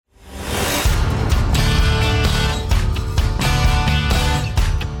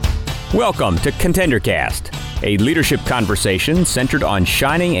Welcome to ContenderCast, a leadership conversation centered on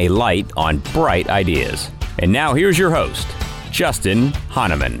shining a light on bright ideas. And now here's your host, Justin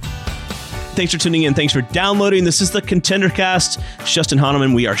Hahnemann. Thanks for tuning in. Thanks for downloading. This is the ContenderCast. It's Justin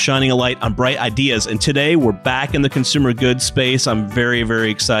Hahnemann. We are shining a light on bright ideas. And today we're back in the consumer goods space. I'm very,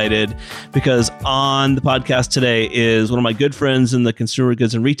 very excited because on the podcast today is one of my good friends in the consumer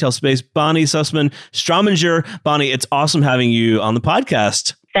goods and retail space, Bonnie Sussman-Strominger. Bonnie, it's awesome having you on the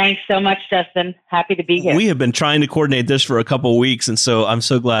podcast. Thanks so much, Justin. Happy to be here. We have been trying to coordinate this for a couple of weeks, and so I'm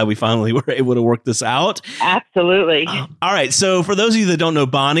so glad we finally were able to work this out. Absolutely. All right. So for those of you that don't know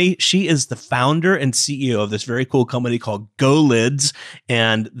Bonnie, she is the founder and CEO of this very cool company called Go Lids,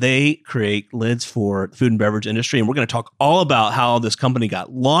 and they create lids for the food and beverage industry. And we're going to talk all about how this company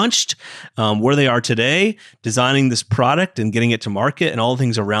got launched, where they are today, designing this product and getting it to market, and all the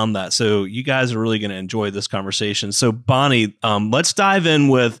things around that. So you guys are really going to enjoy this conversation. So Bonnie, let's dive in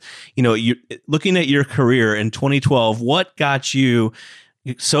with, you looking at your career in 2012, what got you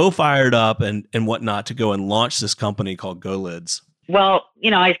so fired up and whatnot to go and launch this company called Go Lids? Well,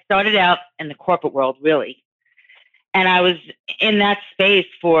 I started out in the corporate world, really, and I was in that space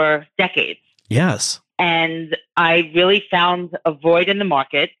for decades. Yes. And I really found a void in the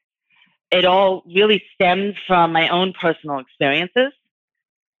market. It all really stemmed from my own personal experiences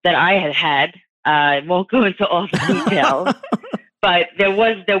that I had. I won't go into all the details. But there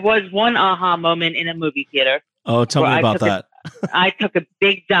was one aha moment in a movie theater. Oh, tell me about that. I took a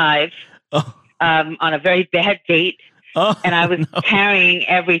big dive on a very bad date, and I was carrying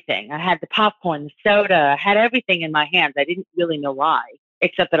everything. I had the popcorn, the soda, I had everything in my hands. I didn't really know why,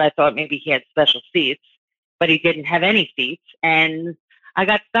 except that I thought maybe he had special seats, but he didn't have any seats. And I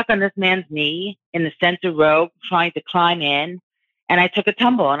got stuck on this man's knee in the center row trying to climb in, and I took a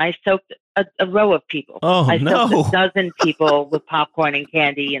tumble, and I soaked a row of people. I soaked a dozen people with popcorn and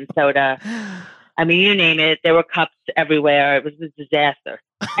candy and soda. I mean, you name it. There were cups everywhere. It was a disaster.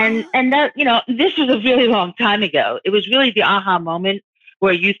 And that, this was a really long time ago. It was really the aha moment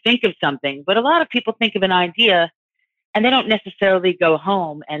where you think of something, but a lot of people think of an idea and they don't necessarily go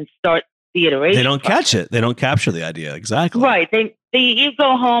home and start the iteration. They don't catch it. They don't capture the idea. Exactly. Right. You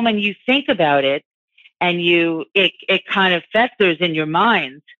go home and you think about it, and it kind of festers in your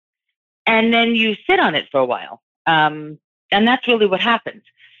mind, and then you sit on it for a while. And that's really what happened.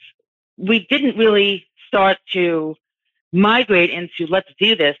 We didn't really start to migrate into let's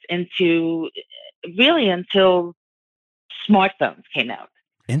do this until smartphones came out.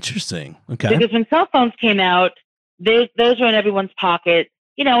 Interesting. Okay. Because when cell phones came out, those were in everyone's pocket,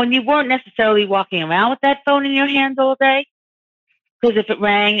 and you weren't necessarily walking around with that phone in your hand all day. Because if it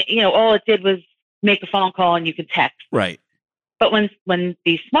rang, all it did was make a phone call and you could text. Right. But when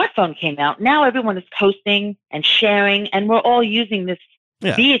the smartphone came out, now everyone is posting and sharing, and we're all using this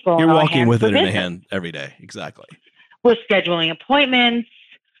vehicle. You're walking with it in a hand every day. Exactly. We're scheduling appointments.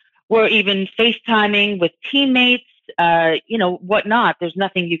 We're even FaceTiming with teammates, whatnot. There's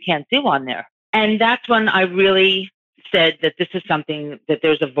nothing you can't do on there. And that's when I really said that this is something that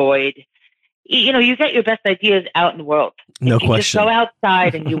there's a void. You get your best ideas out in the world. No question. You just go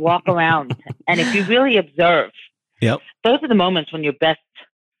outside and you walk around. And if you really observe, those are the moments when your best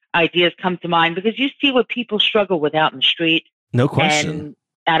ideas come to mind, because you see what people struggle with out in the street. No question. And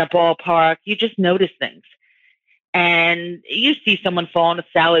at a ballpark, you just notice things. And you see someone fall in a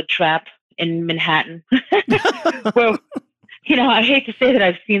salad trap in Manhattan. Well, I hate to say that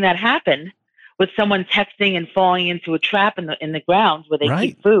I've seen that happen with someone texting and falling into a trap in the ground where they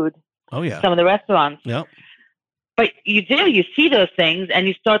keep food. Oh, yeah. Some of the restaurants. Yep. But you see those things and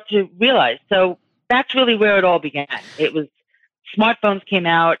you start to realize. So that's really where it all began. It was smartphones came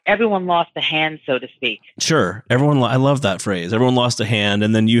out. Everyone lost a hand, so to speak. Sure. I love that phrase. Everyone lost a hand.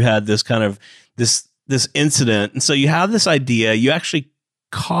 And then you had this kind of this incident. And so you have this idea. You actually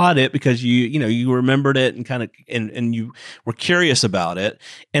caught it because you remembered it and kind of and you were curious about it.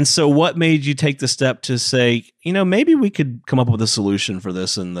 And so what made you take the step to say, maybe we could come up with a solution for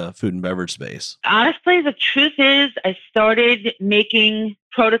this in the food and beverage space? Honestly, the truth is I started making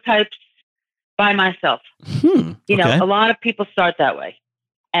prototypes by myself. A lot of people start that way.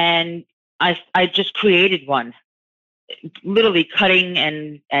 And I just created one, literally cutting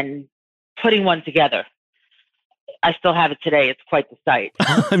and putting one together. I still have it today. It's quite the sight.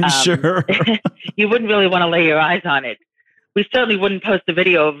 I'm sure. You wouldn't really want to lay your eyes on it. We certainly wouldn't post a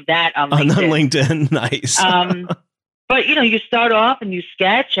video of that on LinkedIn. Nice. But, you start off and you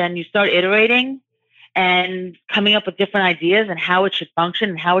sketch and you start iterating and coming up with different ideas and how it should function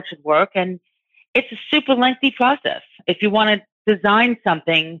and how it should work. And it's a super lengthy process. If you want to design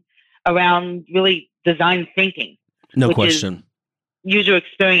something around really design thinking. No question. user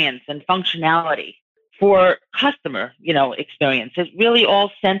experience and functionality for customer, experience. It's really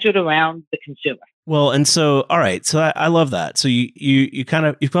all centered around the consumer. Well, and so, all right. So I love that. So you've come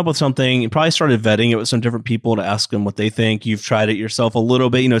up with something. You probably started vetting it with some different people to ask them what they think. You've tried it yourself a little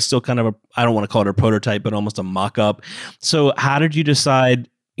bit, still kind of I don't want to call it a prototype, but almost a mock-up. So how did you decide,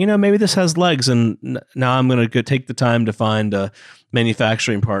 maybe this has legs and now I'm going to take the time to find a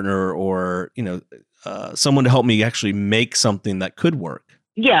manufacturing partner or, someone to help me actually make something that could work?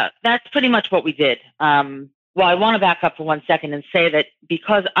 Yeah, that's pretty much what we did. Well, I want to back up for 1 second and say that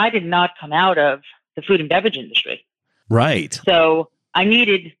because I did not come out of the food and beverage industry. Right. So I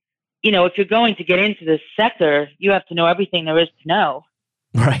needed, if you're going to get into this sector, you have to know everything there is to know.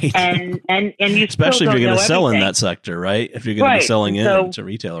 Right. And you especially if you're going to sell everything in that sector, right? If you're going to be selling to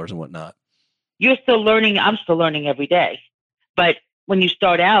retailers and whatnot. You're still learning. I'm still learning every day. But when you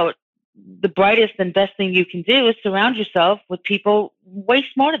start out, the brightest and best thing you can do is surround yourself with people way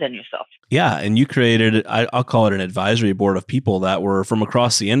smarter than yourself. Yeah. And you created, I'll call it an advisory board of people that were from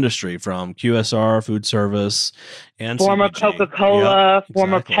across the industry, from QSR, food service, and former CPG. Coca-Cola, Yep,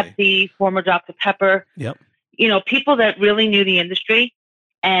 former exactly. Pepsi, former Dr. Pepper. Yep. People that really knew the industry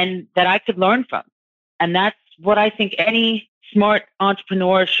and that I could learn from. And that's what I think any smart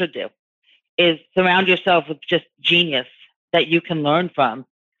entrepreneur should do, is surround yourself with just genius that you can learn from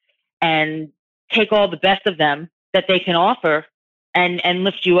and take all the best of them that they can offer and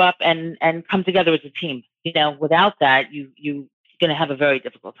lift you up and come together as a team. Without that, you're going to have a very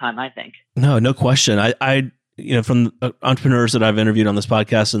difficult time, I think. No question. I from entrepreneurs that I've interviewed on this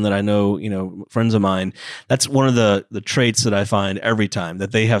podcast and that I know, friends of mine, that's one of the traits that I find every time,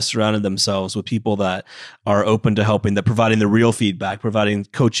 that they have surrounded themselves with people that are open to helping, that providing the real feedback, providing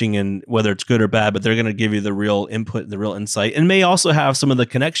coaching, and whether it's good or bad, but they're going to give you the real input, the real insight, and may also have some of the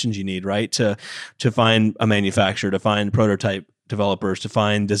connections you need, right? To find a manufacturer, to find prototype developers, to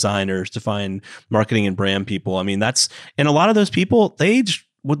find designers, to find marketing and brand people. I mean, and a lot of those people, they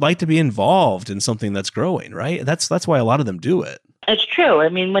would like to be involved in something that's growing, right? That's why a lot of them do it. It's true. I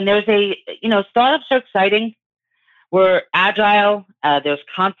mean, when there's startups are exciting. We're agile. There's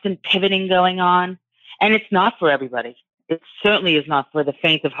constant pivoting going on, and it's not for everybody. It certainly is not for the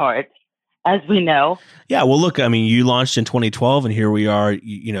faint of heart, as we know. Yeah. Well, look, I mean, you launched in 2012 and here we are,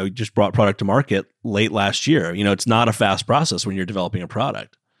 you just brought product to market late last year. It's not a fast process when you're developing a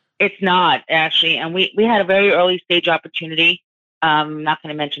product. It's not, actually. And we had a very early stage opportunity. I'm not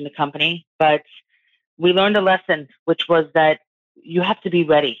going to mention the company, but we learned a lesson, which was that you have to be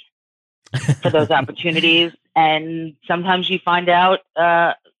ready for those opportunities. And sometimes you find out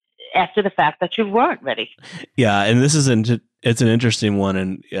after the fact that you weren't ready. Yeah. And it's an interesting one.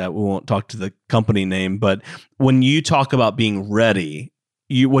 And we won't talk to the company name, but when you talk about being ready,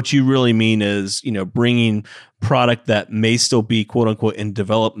 what you really mean is, bringing product that may still be quote unquote in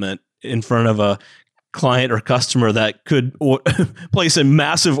development in front of a client or customer that could place a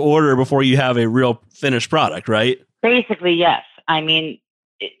massive order before you have a real finished product, right? Basically, yes. I mean,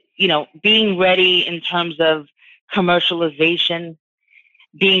 being ready in terms of commercialization,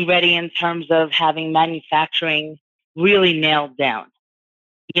 being ready in terms of having manufacturing really nailed down.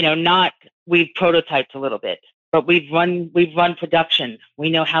 Not we've prototyped a little bit, but we've run production. We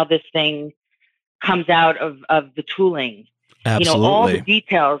know how this thing comes out of the tooling. Absolutely. All the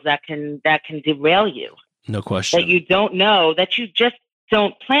details that can derail you. No question. That you don't know, that you just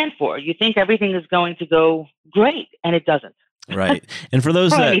don't plan for. You think everything is going to go great, and it doesn't. Right. And for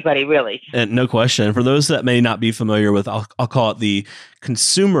those for anybody, really. And no question. And for those that may not be familiar with, I'll call it the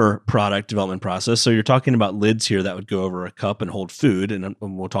consumer product development process. So you're talking about lids here that would go over a cup and hold food. And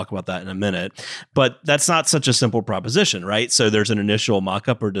we'll talk about that in a minute. But that's not such a simple proposition, right? So there's an initial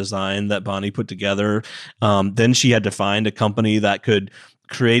mock-up or design that Bonnie put together. Then she had to find a company that could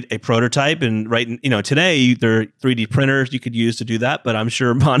create a prototype, and today there are 3D printers you could use to do that. But I'm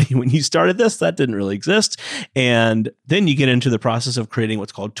sure, Bonnie, when you started this, that didn't really exist. And then you get into the process of creating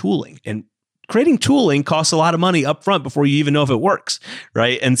what's called tooling, and creating tooling costs a lot of money up front before you even know if it works,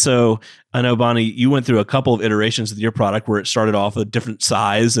 right? And so I know, Bonnie, you went through a couple of iterations with your product where it started off with a different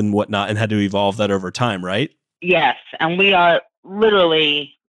size and whatnot and had to evolve that over time, right? Yes. And we are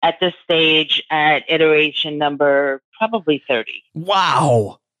literally at this stage at iteration number probably 30.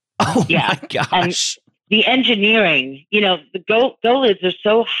 Wow. Oh yeah. My gosh. And the engineering, the Go lids are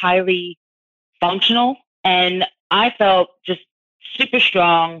so highly functional. And I felt just super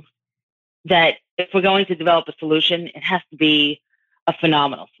strong that if we're going to develop a solution, it has to be a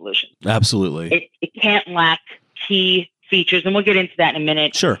phenomenal solution. Absolutely. It can't lack key features. And we'll get into that in a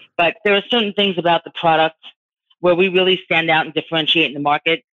minute. Sure. But there are certain things about the product where we really stand out and differentiate in the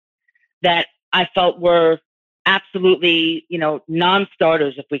market that I felt were absolutely,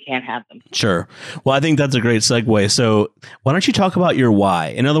 non-starters if we can't have them. Sure. Well, I think that's a great segue. So why don't you talk about your why?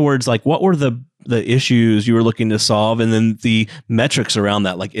 In other words, like what were the issues you were looking to solve, and then the metrics around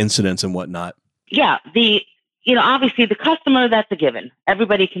that, like incidents and whatnot? Yeah. Obviously the customer, that's a given.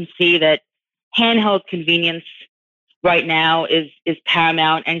 Everybody can see that handheld convenience right now is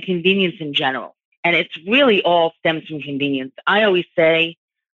paramount, and convenience in general. And it's really all stems from convenience. I always say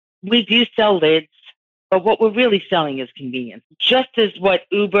we do sell lids, but what we're really selling is convenience. Just as what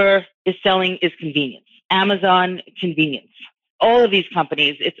Uber is selling is convenience. Amazon, convenience. All of these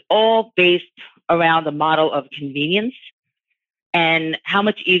companies, it's all based around the model of convenience and how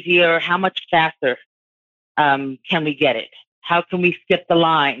much easier, how much faster can we get it? How can we skip the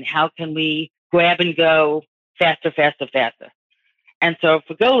line? How can we grab and go faster? And so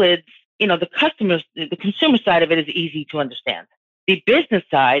for GoLids, the consumer side of it is easy to understand. The business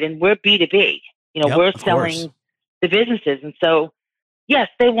side, and we're B2B, we're selling the businesses. And so, yes,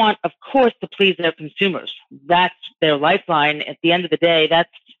 they want, of course, to please their consumers. That's their lifeline. At the end of the day, that's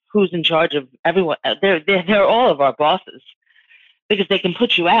who's in charge of everyone. They're all of our bosses, because they can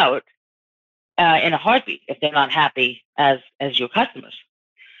put you out in a heartbeat if they're not happy as your customers.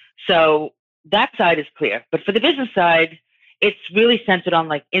 So that side is clear. But for the business side, it's really centered on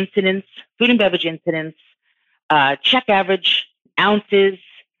like incidents, food and beverage incidents, check average, ounces,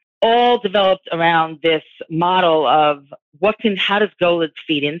 all developed around this model of how does GoLids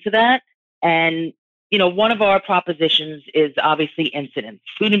feed into that? And, one of our propositions is obviously incidents,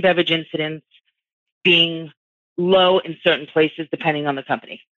 food and beverage incidents being low in certain places, depending on the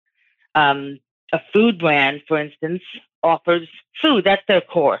company. A food brand, for instance, offers food. That's their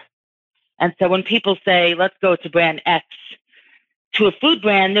core. And so when people say, let's go to brand X, to a food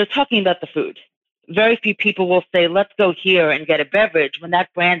brand, they're talking about the food. Very few people will say, let's go here and get a beverage when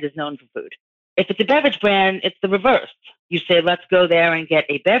that brand is known for food. If it's a beverage brand, it's the reverse. You say, let's go there and get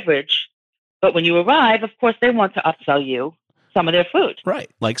a beverage. But when you arrive, of course, they want to upsell you some of their food. Right.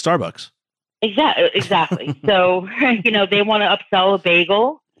 Like Starbucks. Exactly. So, they want to upsell a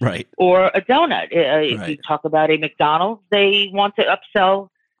bagel. Right. Or a donut. If you talk about a McDonald's, they want to upsell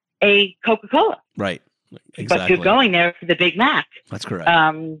a Coca-Cola. Right. Exactly. But you're going there for the Big Mac. That's correct.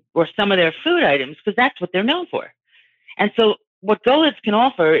 Or some of their food items, because that's what they're known for. And so what GoLids can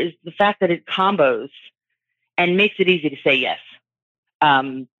offer is the fact that it combos and makes it easy to say yes.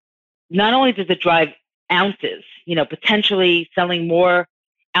 Not only does it drive ounces, potentially selling more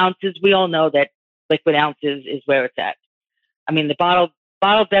ounces. We all know that liquid ounces is where it's at. I mean, the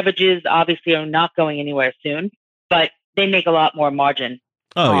bottled beverages obviously are not going anywhere soon, but they make a lot more margin.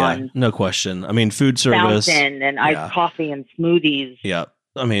 Oh, yeah. No question. I mean, food service. Fountain and iced coffee and smoothies. Yeah.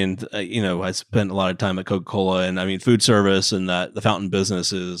 I mean, I spent a lot of time at Coca-Cola, and I mean, food service and that the fountain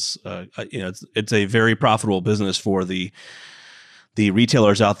business is, it's a very profitable business for the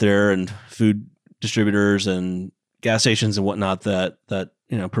retailers out there and food distributors and gas stations and whatnot that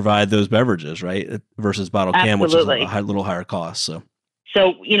provide those beverages, right? Versus bottle can, which is a little higher cost. So,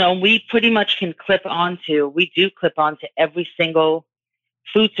 we pretty much can clip onto every single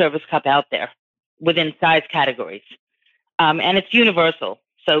food service cup out there within size categories. And it's universal.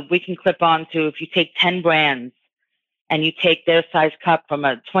 So we can clip onto, if you take 10 brands and you take their size cup from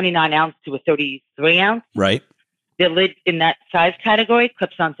a 29 ounce to a 33 ounce, right? The lid in that size category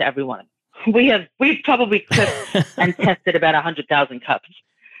clips onto every one of them. We've probably clipped and tested about 100,000 cups.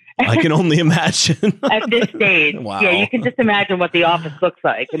 I can only imagine. At this stage. Wow. Yeah, you can just imagine what the office looks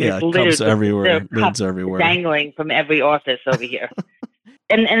like. I mean, it's cups everywhere, lids everywhere, dangling from every orifice over here.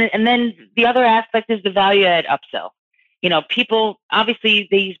 And then the other aspect is the value add upsell. People, obviously,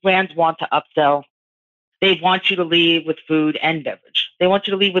 these brands want to upsell. They want you to leave with food and beverage. They want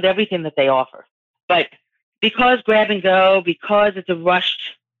you to leave with everything that they offer. But because grab and go, because it's a rushed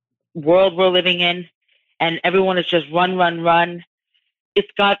world we're living in, and everyone is just run,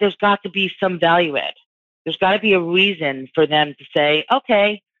 there's got to be some value add. There's got to be a reason for them to say,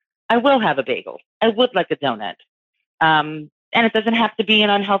 okay, I will have a bagel. I would like a donut. And it doesn't have to be an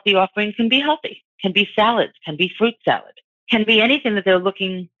unhealthy offering. It can be healthy. Can be salads. Can be fruit salad. Can be anything that they're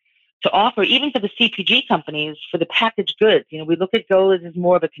looking to offer, even for the CPG companies, for the packaged goods. We look at GoLids as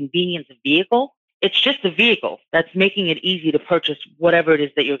more of a convenience vehicle. It's just a vehicle that's making it easy to purchase whatever it is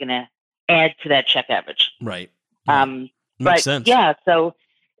that you're going to add to that check average. Right. Makes sense. Yeah, so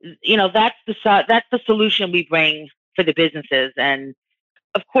that's the solution we bring for the businesses, and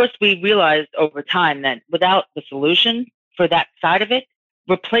of course we realized over time that without the solution for that side of it,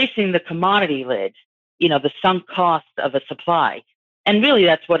 replacing the commodity lid, the sunk cost of a supply, and really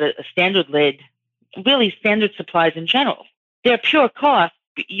that's what a standard lid, really standard supplies in general, they're pure cost.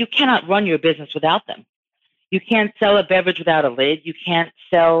 You cannot run your business without them. You can't sell a beverage without a lid. You can't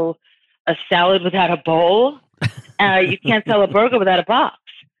sell a salad without a bowl. You can't sell a burger without a box.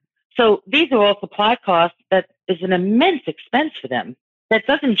 So these are all supply costs that is an immense expense for them. That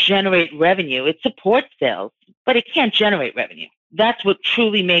doesn't generate revenue. It supports sales, but it can't generate revenue. That's what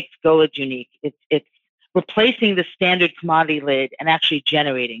truly makes GoLids unique. It's replacing the standard commodity lid and actually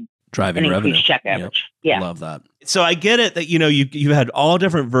generating driving an revenue. Increased check average. Yeah. Love that. So I get it that, you had all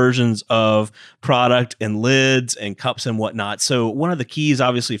different versions of product and lids and cups and whatnot. So one of the keys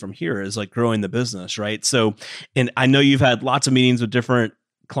obviously from here is like growing the business, right? So, and I know you've had lots of meetings with different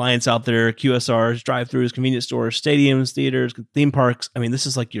clients out there, QSRs, drive-thrus, convenience stores, stadiums, theaters, theme parks. I mean, this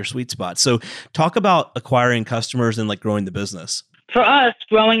is like your sweet spot. So talk about acquiring customers and like growing the business. For us,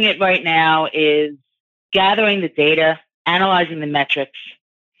 growing it right now is gathering the data, analyzing the metrics.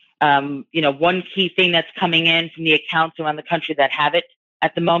 One key thing that's coming in from the accounts around the country that have it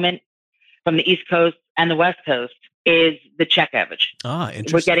at the moment, from the East Coast and the West Coast, is the check average.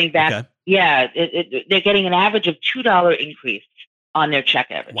 Interesting. We're getting back. Okay. Yeah, they're getting an average of $2 increase on their check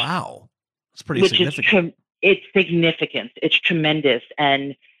average. Wow. That's pretty significant. It's significant. It's tremendous.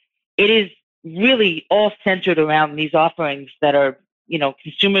 And it is really all centered around these offerings that are,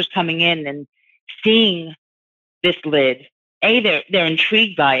 consumers coming in and seeing this lid. They're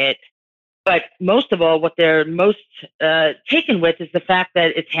intrigued by it, but most of all, what they're most taken with is the fact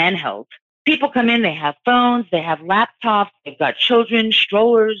that it's handheld. People come in, they have phones, they have laptops, they've got children,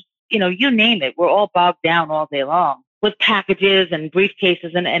 strollers, you name it. We're all bogged down all day long with packages and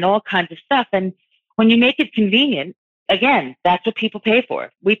briefcases and all kinds of stuff. And when you make it convenient, again, that's what people pay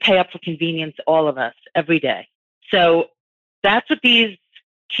for. We pay up for convenience, all of us, every day. So that's what these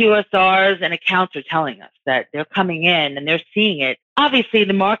QSRs and accounts are telling us, that they're coming in and they're seeing it. Obviously,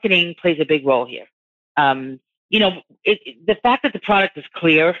 the marketing plays a big role here. The fact that the product is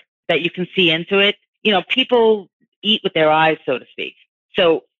clear, that you can see into it, people eat with their eyes, so to speak.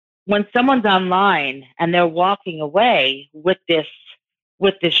 So when someone's online and they're walking away with this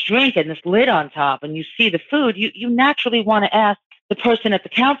drink and this lid on top, and you see the food, you naturally want to ask the person at the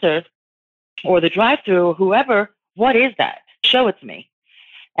counter or the drive-thru or whoever, what is that? Show it to me.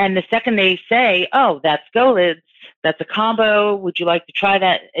 And the second they say, "Oh, that's GoLids, that's a combo. Would you like to try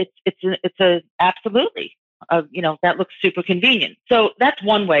that?" It's a absolutely. That looks super convenient. So that's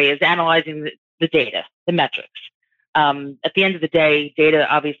one way, is analyzing the data, the metrics. At the end of the day, data,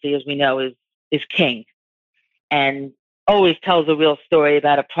 obviously, as we know, is king, and always tells a real story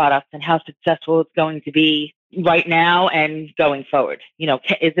about a product and how successful it's going to be right now and going forward.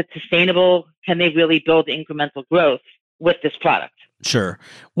 Is it sustainable? Can they really build incremental growth with this product? Sure.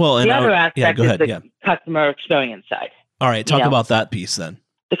 Well, and the other aspect is the customer experience side. All right. Talk about that piece then.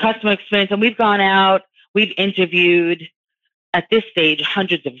 The customer experience. And we've gone out, we've interviewed, at this stage,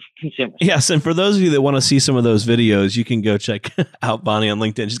 hundreds of consumers. Yes. And for those of you that want to see some of those videos, you can go check out Bonnie on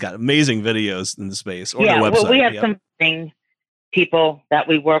LinkedIn. She's got amazing videos in the space, or their website. Well, we have some people that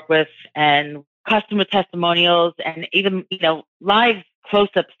we work with, and customer testimonials, and even, live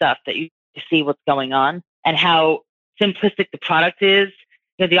close-up stuff that you see what's going on and how simplistic the product is.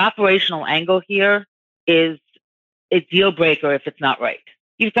 The operational angle here is a deal breaker if it's not right.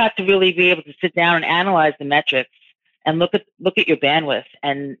 You've got to really be able to sit down and analyze the metrics and look at your bandwidth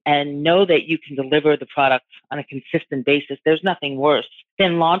and know that you can deliver the product on a consistent basis. There's nothing worse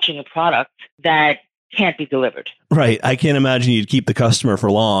than launching a product that can't be delivered. Right. I can't imagine you'd keep the customer for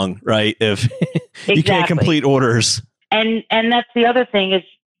long, right? If you can't complete orders. And that's the other thing, is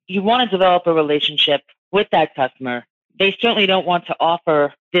you want to develop a relationship with that customer. They certainly don't want to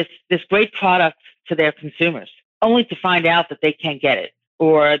offer this great product to their consumers, only to find out that they can't get it,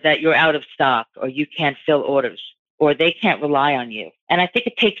 or that you're out of stock, or you can't fill orders, or they can't rely on you. And I think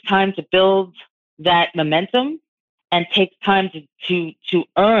it takes time to build that momentum, and takes time to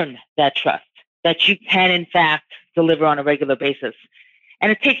earn that trust, that you can, in fact, deliver on a regular basis.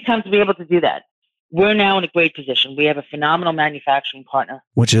 And it takes time to be able to do that. We're now in a great position. We have a phenomenal manufacturing partner,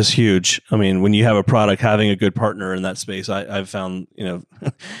 which is huge. I mean, when you have a product, having a good partner in that space, I've found, from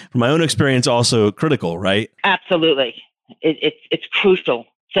my own experience, also critical, right? Absolutely. It's crucial.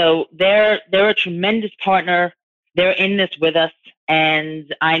 So they're a tremendous partner. They're in this with us.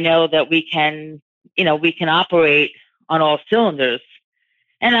 And I know that we can operate on all cylinders.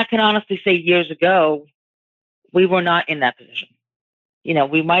 And I can honestly say, years ago, we were not in that position.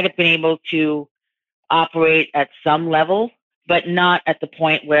 We might have been able to operate at some level, but not at the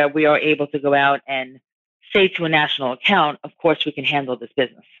point where we are able to go out and say to a national account, of course, we can handle this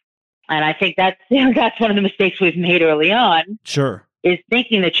business. And I think that's one of the mistakes we've made early on. Sure. Is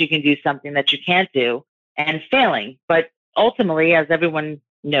thinking that you can do something that you can't do and failing. But ultimately, as everyone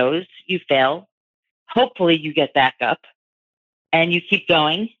knows, you fail hopefully you get back up and you keep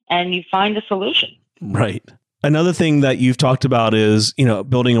going and you find a solution. Right. Another thing that you've talked about is,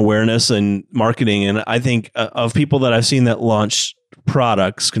 building awareness and marketing. And I think of people that I've seen that launch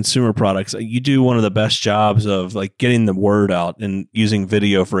products, consumer products, you do one of the best jobs of like getting the word out and using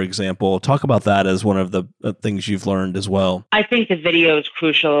video, for example. Talk about that as one of the things you've learned as well. I think the video is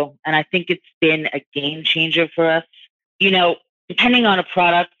crucial, and I think it's been a game changer for us. Depending on a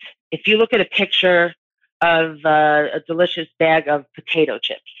product, if you look at a picture of a delicious bag of potato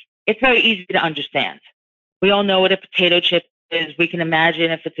chips, it's very easy to understand. We all know what a potato chip is. We can imagine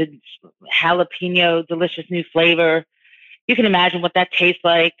if it's a jalapeno, delicious new flavor. You can imagine what that tastes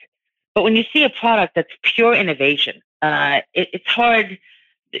like. But when you see a product that's pure innovation, it's hard.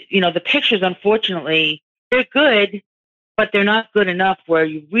 The pictures, unfortunately, they're good, but they're not good enough where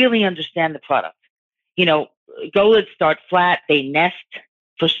you really understand the product. Go-Lids start flat. They nest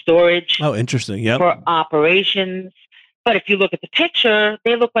for storage. Oh, interesting. Yep. For operations. But if you look at the picture,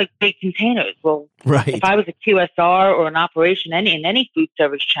 they look like big containers. Well, right. If I was a QSR or an operation in any food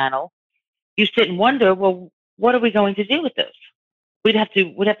service channel, you sit and wonder, well, what are we going to do with those? We'd have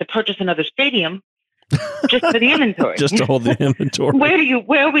to purchase another stadium just for the inventory. Just to hold the inventory.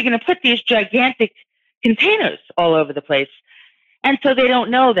 Where are we going to put these gigantic containers all over the place? And so they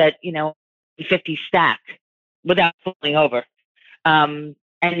don't know that, 50 stack without falling over and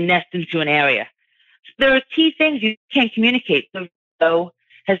nest into an area. So there are key things you can't communicate. So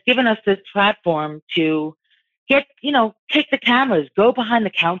has given us this platform to get, take the cameras, go behind the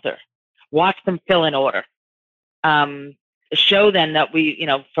counter, watch them fill an order, show them that we,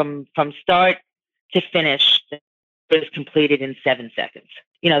 from start to finish is completed in 7 seconds.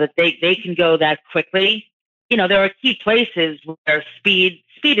 That they can go that quickly. There are key places where speed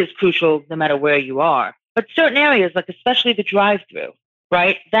is crucial no matter where you are. But certain areas, like especially the drive-through,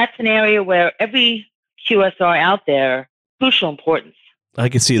 right? That's an area where every QSR out there, crucial importance. I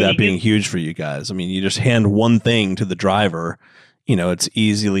could see that being huge for you guys. I mean, you just hand one thing to the driver, it's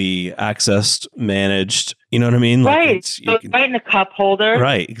easily accessed, managed. You know what I mean? Right. Right in the cup holder.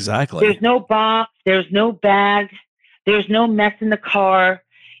 Right. Exactly. There's no box. There's no bag. There's no mess in the car.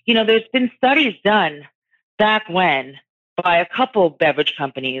 There's been studies done back when by a couple of beverage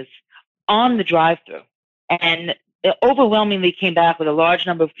companies on the drive-through. And it overwhelmingly came back with a large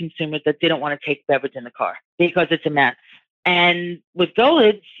number of consumers that didn't want to take beverage in the car because it's a mess. And with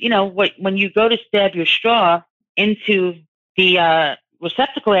Go-Lids, when you go to stab your straw into the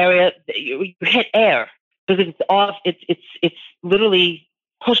receptacle area, you hit air because it's off. It's literally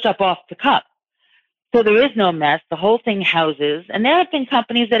pushed up off the cup. So there is no mess. The whole thing houses. And there have been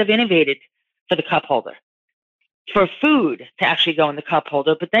companies that have innovated for the cup holder, for food to actually go in the cup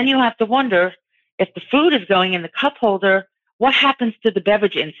holder. But then you have to wonder, if the food is going in the cup holder, what happens to the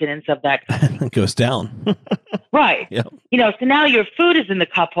beverage incidence of that? It goes down. Right. Yep. So now your food is in the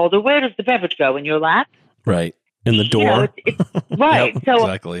cup holder. Where does the beverage go? In your lap? Right. In the door. It's right. Yep, so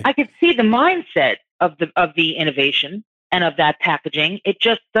exactly. I could see the mindset of the innovation and of that packaging. It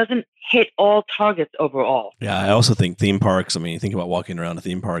just doesn't hit all targets overall. Yeah, I also think theme parks. I mean, you think about walking around a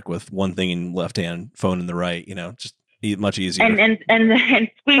theme park with one thing in left hand, phone in the right. Just much easier. And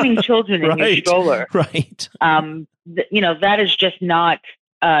screaming children in your stroller. Right. That is just not.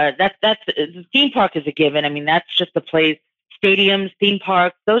 That's the theme park is a given. I mean, that's just a place. Stadiums, theme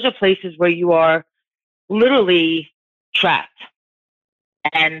parks. Those are places where you are literally trapped.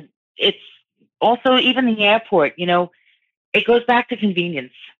 And it's also even the airport. It goes back to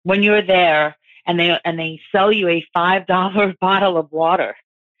convenience. When you're there and they sell you a $5 bottle of water,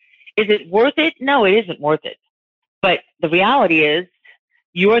 is it worth it? No, it isn't worth it. But the reality is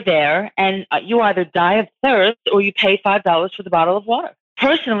you're there and you either die of thirst or you pay $5 for the bottle of water.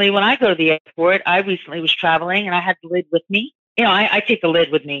 Personally, when I go to the airport, I recently was traveling and I had the lid with me. I take the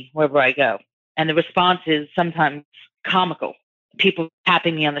lid with me wherever I go. And the response is sometimes comical. People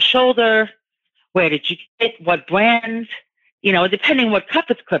tapping me on the shoulder. Where did you get it? What brand? Depending what cup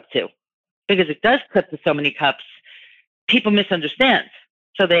it's clipped to. Because it does clip to so many cups, people misunderstand.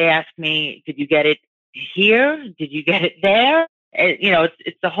 So they ask me, did you get it here? Did you get it there?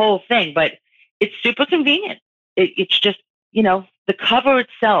 It's the whole thing, but it's super convenient. It's just, the cover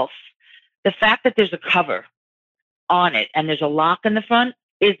itself, the fact that there's a cover on it and there's a lock in the front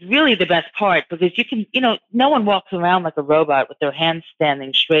is really the best part because you can, no one walks around like a robot with their hands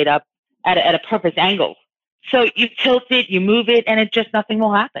standing straight up at a perfect angle. So you tilt it, you move it, and nothing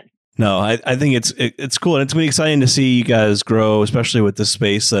will happen. No, I think it's cool. And it's been exciting to see you guys grow, especially with this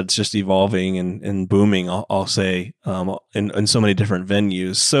space that's just evolving and booming, I'll say, in so many different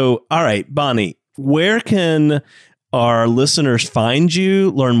venues. So, all right, Bonnie, where can our listeners find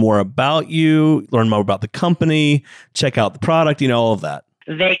you, learn more about you, learn more about the company, check out the product, all of that?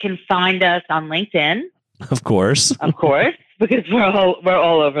 They can find us on LinkedIn. Of course. Because we're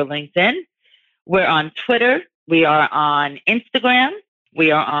all over LinkedIn. We're on Twitter. We are on Instagram.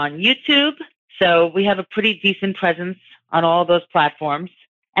 We are on YouTube. So we have a pretty decent presence on all those platforms.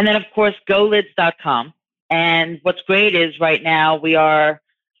 And then, of course, GoLids.com. And what's great is right now we are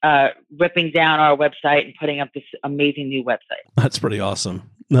ripping down our website and putting up this amazing new website. That's pretty awesome.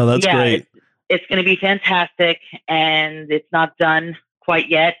 No, that's great. It's going to be fantastic. And it's not done quite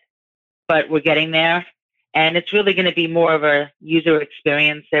yet, but we're getting there. And it's really going to be more of a user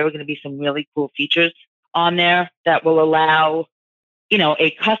experience. There are going to be some really cool features on there that will allow,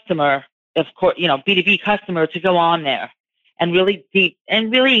 a customer, of course, B2B customer to go on there and really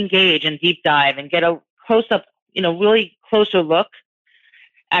engage and deep dive and get a close up, really closer look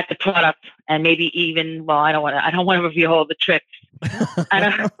at the product. And maybe even, I don't want to reveal all the tricks.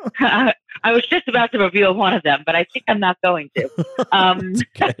 I was just about to reveal one of them, but I think I'm not going to.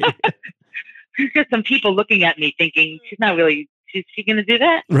 There's some people looking at me thinking she's she going to do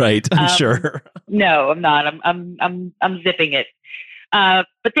that? Right. I'm sure. No, I'm not. I'm zipping it. But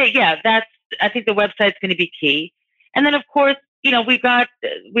I think the website's going to be key. And then of course, we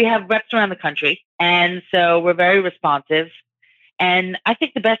have reps around the country. And so we're very responsive. And I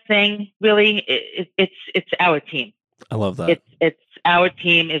think the best thing really it's our team. I love that. It's our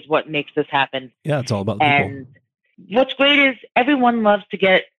team is what makes this happen. Yeah. It's all about the people. And what's great is everyone loves to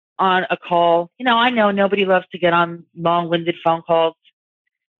get on a call. I know nobody loves to get on long-winded phone calls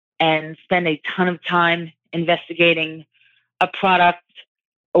and spend a ton of time investigating a product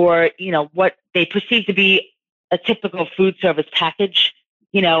or, what they perceive to be a typical food service package.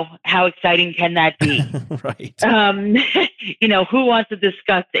 How exciting can that be? Right. Who wants to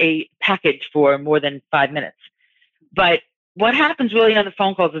discuss a package for more than 5 minutes? But what happens really on the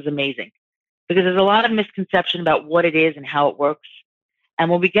phone calls is amazing because there's a lot of misconception about what it is and how it works. And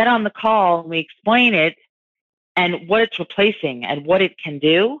when we get on the call and we explain it and what it's replacing and what it can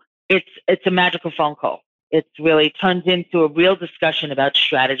do, it's a magical phone call. It really turns into a real discussion about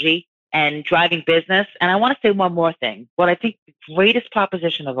strategy and driving business. And I want to say one more thing. What I think the greatest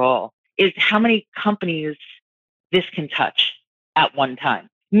proposition of all is how many companies this can touch at one time.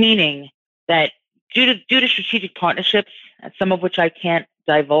 Meaning that due to strategic partnerships, some of which I can't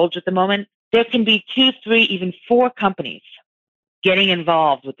divulge at the moment, there can be 2, 3, even 4 companies getting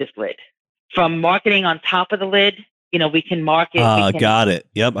involved with this lid. From marketing on top of the lid, we can market. Got it.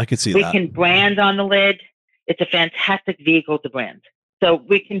 Yep, I could see that. We can brand on the lid. It's a fantastic vehicle to brand. So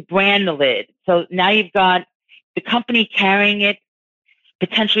we can brand the lid. So now you've got the company carrying it,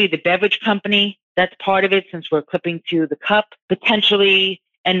 potentially the beverage company that's part of it since we're clipping to the cup, potentially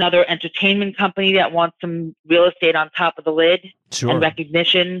another entertainment company that wants some real estate on top of the lid and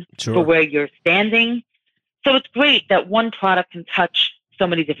recognition for where you're standing. So it's great that one product can touch so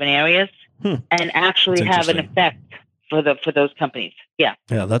many different areas and actually have an effect for those companies. Yeah.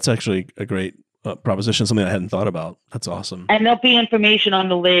 Yeah, that's actually a great proposition, something I hadn't thought about. That's awesome. And there'll be information on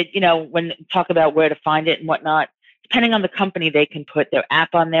the lid, when talk about where to find it and whatnot. Depending on the company, they can put their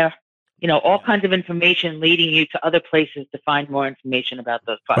app on there. All kinds of information leading you to other places to find more information about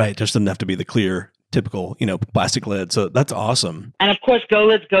those products. Right. Just doesn't have to be the clear, typical, plastic lid. So that's awesome. And of course,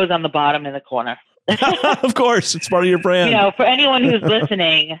 GoLids goes on the bottom in the corner. Of course, it's part of your brand. For anyone who's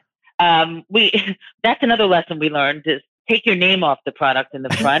listening, that's another lesson we learned is take your name off the product in the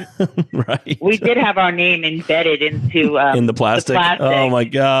front. Right. We did have our name embedded into in the plastic. Oh my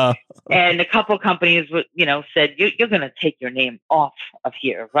God. And a couple of companies, said you're going to take your name off of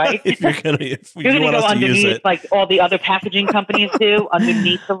here, right? You're going to go underneath, like all the other packaging companies do,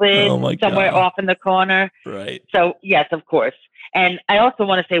 underneath the lid, somewhere off in the corner. Right. So yes, of course. And I also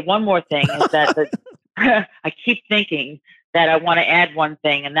want to say one more thing is that I keep thinking that I want to add one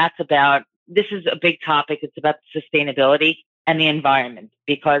thing, and that's about, this is a big topic. It's about sustainability and the environment,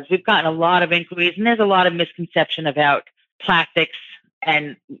 because we've gotten a lot of inquiries and there's a lot of misconception about plastics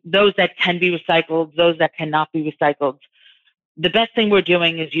and those that can be recycled, those that cannot be recycled. The best thing we're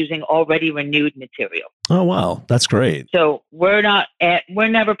doing is using already renewed material. Oh, wow. That's great. So we're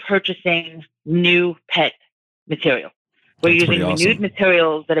never purchasing new PET material. We're using renewed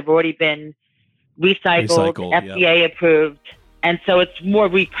materials that have already been recycled, FDA approved. And so it's more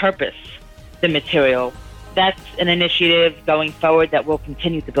repurpose the material. That's an initiative going forward that we'll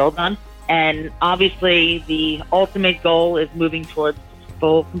continue to build on. And obviously the ultimate goal is moving towards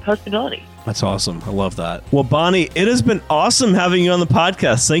full compostability. That's awesome. I love that. Well, Bonnie, it has been awesome having you on the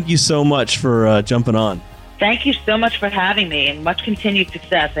podcast. Thank you so much for jumping on. Thank you so much for having me, and much continued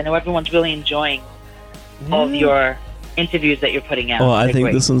success. I know everyone's really enjoying all of your interviews that you're putting out. Well, I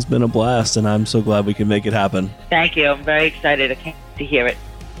think this one's been a blast, and I'm so glad we can make it happen. Thank you. I'm very excited to hear it.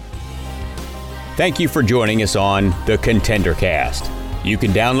 Thank you for joining us on the Contender Cast. You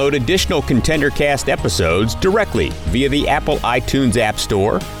can download additional Contender Cast episodes directly via the Apple iTunes App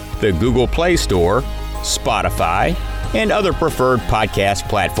Store, the Google Play Store, Spotify, and other preferred podcast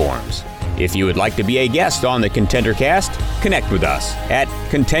platforms. If you would like to be a guest on the Contender Cast, connect with us at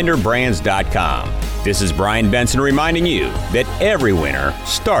contenderbrands.com. This is Brian Benson reminding you that every winner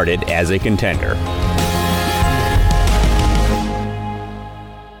started as a contender.